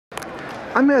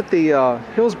I'm at the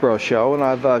Hillsborough show, and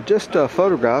I've just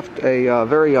photographed a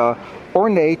very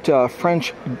ornate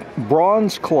French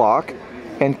bronze clock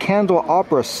and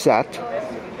candelabra set,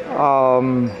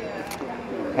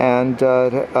 and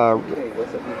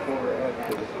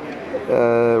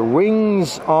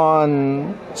rings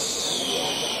on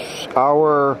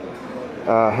hour,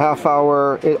 half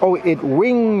hour. It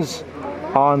rings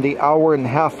on the hour and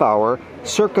half hour,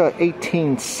 circa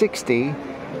 1860.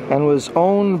 And was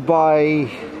owned by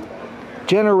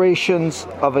generations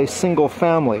of a single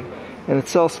family, and it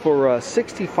sells for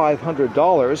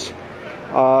 $6,500,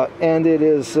 and it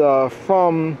is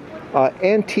from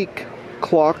Antique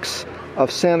Clocks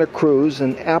of Santa Cruz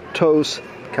in Aptos,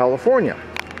 California.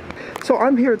 So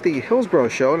I'm here at the Hillsborough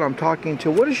show, and I'm talking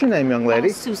to, what is your name, young lady?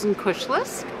 Susan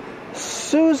Kushless.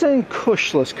 Susan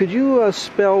Kushless. Could you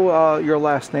spell your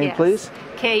last name, yes. Please?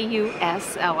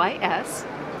 K-U-S-L-I-S.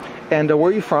 And where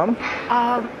are you from?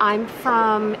 I'm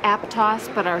from Aptos,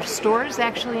 but our store is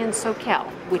actually in SoCal,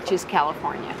 which is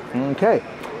California. Okay.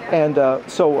 And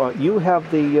so you have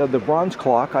the bronze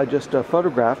clock I just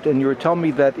photographed, and you were telling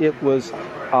me that it was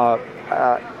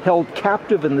held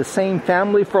captive in the same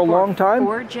family for a long time?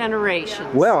 4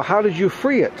 generations. Well, how did you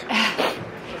free it?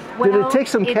 Well, did it take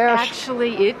some cash?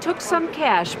 Actually, it took some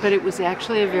cash, but it was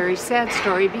actually a very sad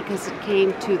story because it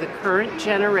came to the current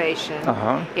generation.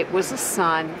 It was a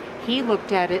son. He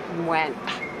looked at it and went,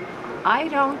 I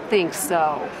don't think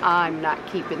so. I'm not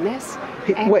keeping this.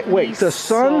 Wait, the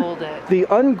son, sold it. The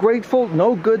ungrateful,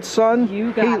 no good son,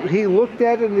 you got he looked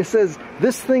at it and he says,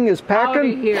 this thing is packing? Out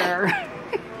of here.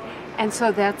 And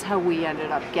so that's how we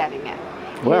ended up getting it.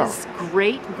 Wow. His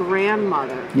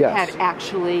great-grandmother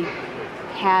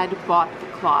had bought the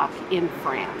clock in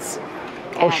France.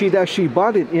 Oh, she'd actually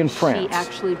bought it in France? She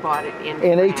actually bought it in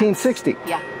France. 1860?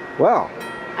 Yeah. Wow.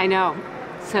 I know.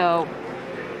 So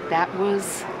that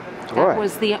was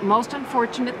the most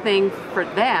unfortunate thing for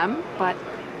them, but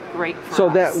great for us. So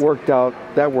that worked out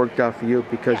for you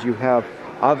because you have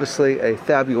obviously a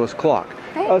fabulous clock.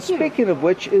 Thank you. Speaking of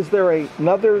which, is there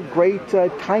another great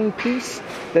timepiece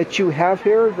that you have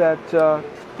here that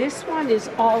this one is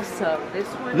also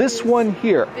This one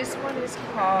here. This one is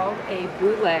called a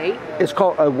boulet. It's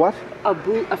called a what? A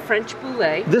French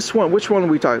boulet. This one, which one are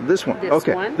we talking? This one. This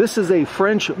okay. one. This is a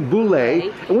French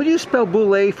boulet. And what do you spell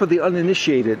boulet for the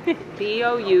uninitiated?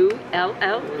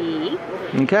 B-O-U-L-L-E.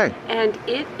 Okay. And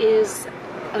it is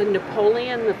a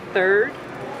Napoleon III,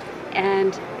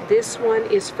 and this one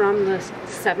is from the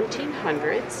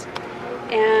 1700s,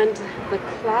 and the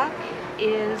clock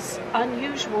is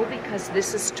unusual because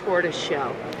this is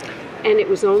tortoiseshell, and it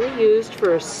was only used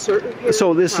for a certain period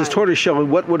So this of time. is tortoiseshell,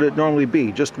 and what would it normally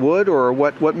be? Just wood, or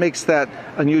what makes that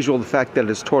unusual, the fact that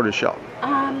it's tortoiseshell?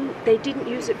 They didn't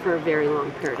use it for a very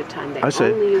long period of time. They I see.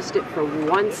 only used it for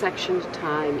one section of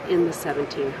time in the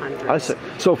 1700s. I see.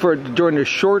 So during the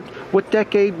short, what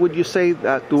decade would you say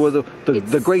that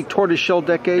the great tortoiseshell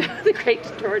decade? The great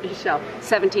tortoiseshell,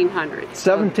 1700s.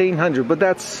 1700, but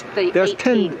there's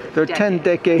 10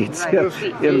 decades right.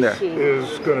 in there.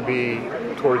 Is going to be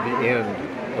toward the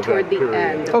end. Toward the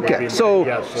end. Okay, so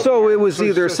it was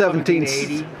either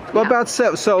 1780. Well, about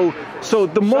so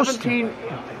the most.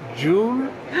 June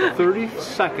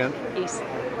 32nd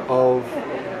of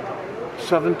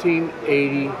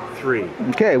 1783.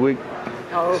 Okay, but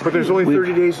there's only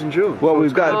 30 days in June. Well, so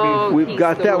we've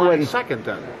got that one. Second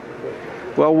then.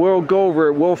 Well, we'll go over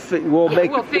it. We'll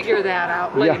figure that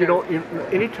out later. You know,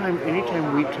 anytime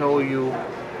we tell you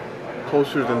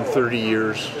closer than 30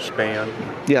 years span,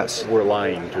 yes, we're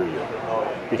lying to you.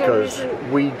 Because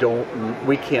we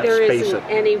can't space it.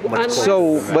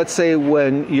 So let's say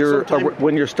when you're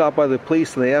stopped by the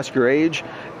police and they ask your age,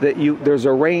 that there's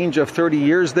a range of 30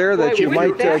 years there that you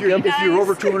might. If you're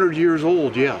over 200 years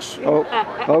old, yes. Oh,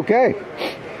 okay.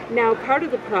 Now, part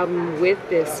of the problem with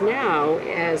this now,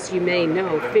 as you may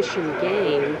know, Fish and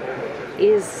Game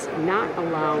is not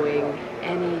allowing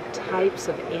any types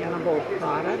of animal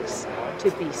products to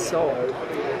be sold.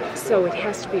 So it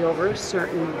has to be over a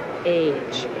certain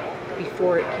age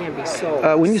before it can be sold.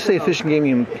 When you say Fish and Game,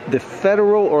 you mean the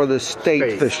federal or the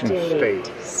state fishing?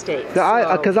 State.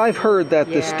 Because I've heard that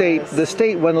the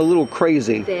state went a little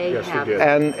crazy. They did.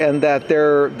 And that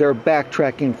they're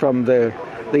backtracking from the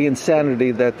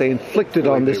insanity that they inflicted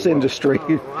on this industry.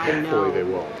 Hopefully they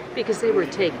will. Because they were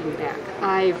taking back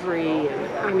ivory,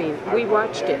 and we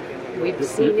watched it. We've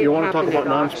seen it. You want to talk about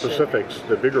non-specifics?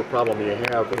 The bigger problem you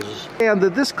have is. And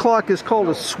this clock is called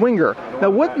a swinger. Now,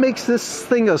 what makes this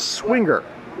thing a swinger?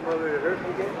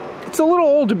 It's a little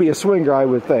old to be a swinger, I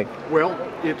would think. Well,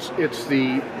 it's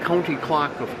the county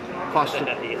clock of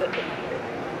Costa.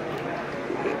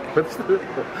 What's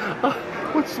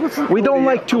the We don't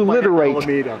like to alliterate.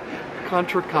 Alameda?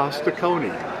 Contra Costa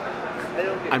Coney.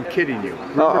 I'm kidding you.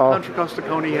 Remember Contra Costa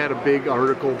Coney had a big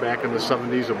article back in the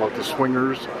 70s about the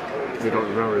swingers? You don't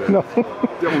remember that? No.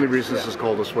 The only reason this is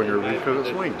called a swinger is because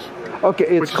it swings. Okay,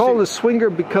 it's called a swinger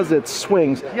because it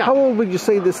swings. Yeah. How old would you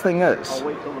say this thing is?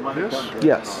 This?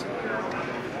 Yes.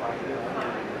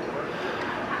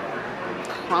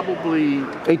 Probably...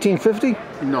 1850?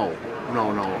 No.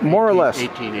 More or less?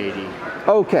 1880.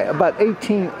 Okay, about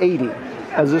 1880.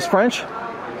 Is this French?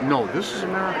 No, this is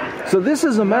American. So this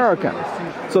is American.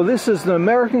 So this is an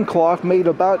American clock made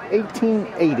about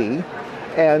 1880.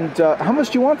 And how much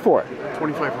do you want for it?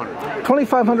 $2,500.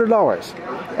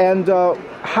 $2,500. And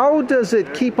how does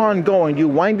it keep on going? You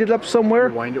wind it up somewhere?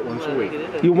 You wind it once a week.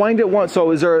 You wind it once.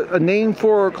 So is there a name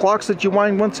for clocks that you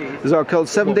wind once? Is that called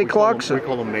 7-day clocks? We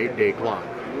call them an 8-day clock.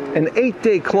 An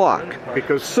 8-day clock.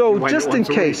 Because so just in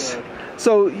case.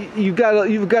 So you've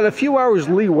got a few hours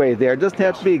leeway there. It doesn't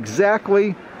have to be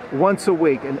exactly once a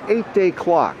week. An 8-day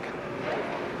clock.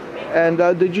 And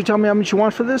did you tell me how much you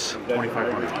want for this?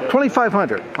 $2,500.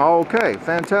 $2,500. Okay,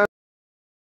 fantastic.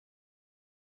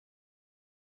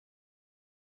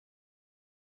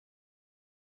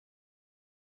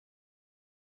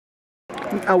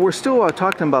 Now we're still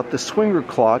talking about the swinger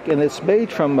clock, and it's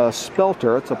made from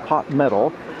spelter. It's a pot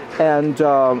metal, and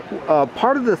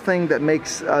part of the thing that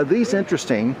makes these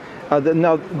interesting.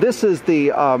 Now this is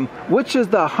the which is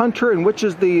the hunter and which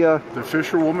is the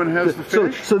fisherwoman has the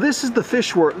fish. So this is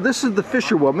the This is the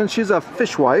fisherwoman. She's a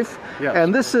fishwife, yes.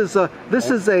 And this is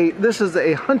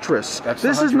a huntress.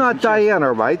 This is not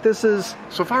Diana, right? This is.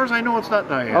 So far as I know, it's not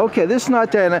Diana. Okay, this is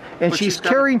not Diana, and But she's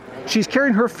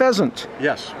carrying her pheasant.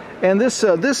 Yes. And this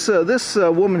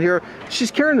woman here,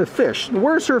 she's carrying a fish.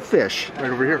 Where's her fish? Right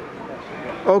over here.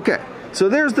 Okay. So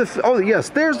there's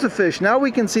there's the fish. Now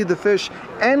we can see the fish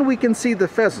and we can see the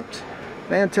pheasant.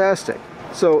 Fantastic.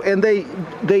 So, and they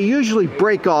usually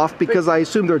break off because I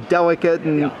assume they're delicate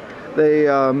and they,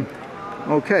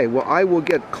 okay, well I will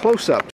get close-ups.